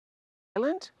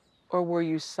silent or were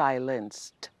you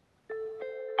silenced?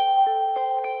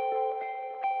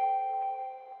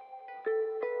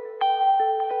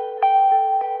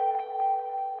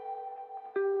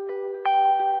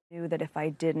 I knew that if I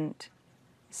didn't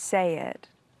say it,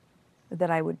 that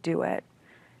I would do it,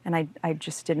 and I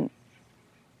just didn't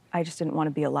want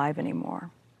to be alive anymore.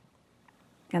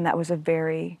 And that was a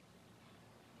very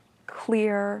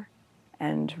clear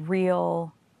and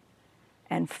real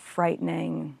and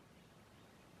frightening,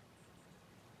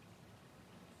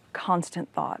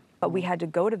 constant thought. But we had to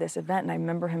go to this event, and I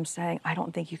remember him saying, "I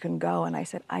don't think you can go." And I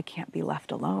said, "I can't be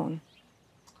left alone."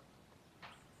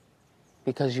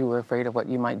 Because you were afraid of what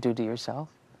you might do to yourself?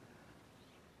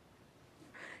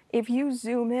 If you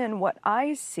zoom in, what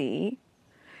I see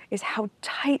is how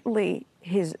tightly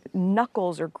his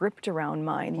knuckles are gripped around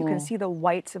mine. You can see the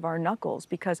whites of our knuckles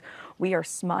because we are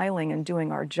smiling and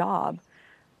doing our job,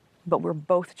 but we're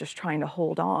both just trying to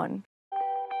hold on.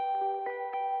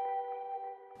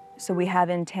 So we have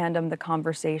in tandem the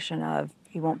conversation of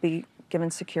he won't be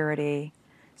given security,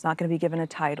 he's not going to be given a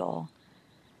title,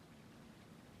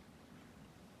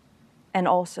 and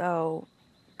also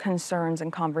concerns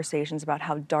and conversations about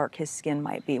how dark his skin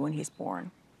might be when he's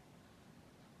born.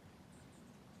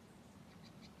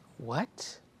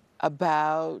 What?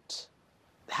 About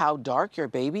how dark your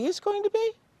baby is going to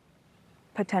be?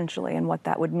 Potentially, and what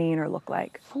that would mean or look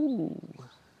like. Ooh.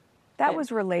 That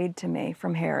was relayed to me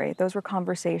from Harry. Those were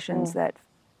conversations that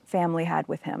family had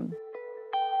with him.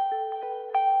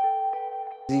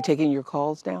 Is he taking your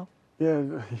calls now?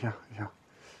 Yeah.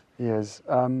 He is.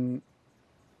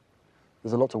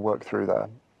 There's a lot to work through there.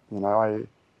 You know,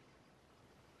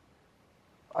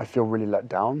 I feel really let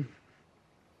down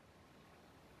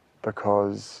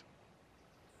because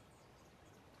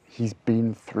he's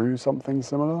been through something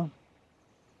similar.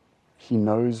 He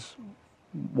knows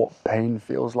what pain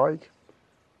feels like.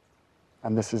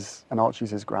 And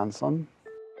Archie's his grandson.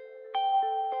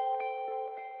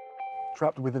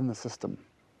 Trapped within the system,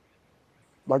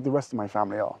 like the rest of my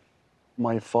family are.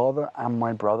 My father and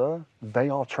my brother, they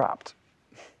are trapped.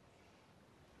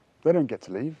 They don't get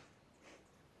to leave.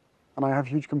 And I have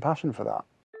huge compassion for that.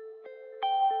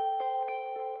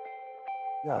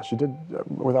 Yeah, she did,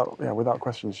 without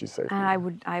question, she saved me. I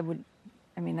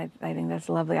think that's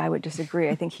lovely. I would disagree.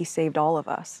 I think he saved all of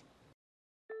us.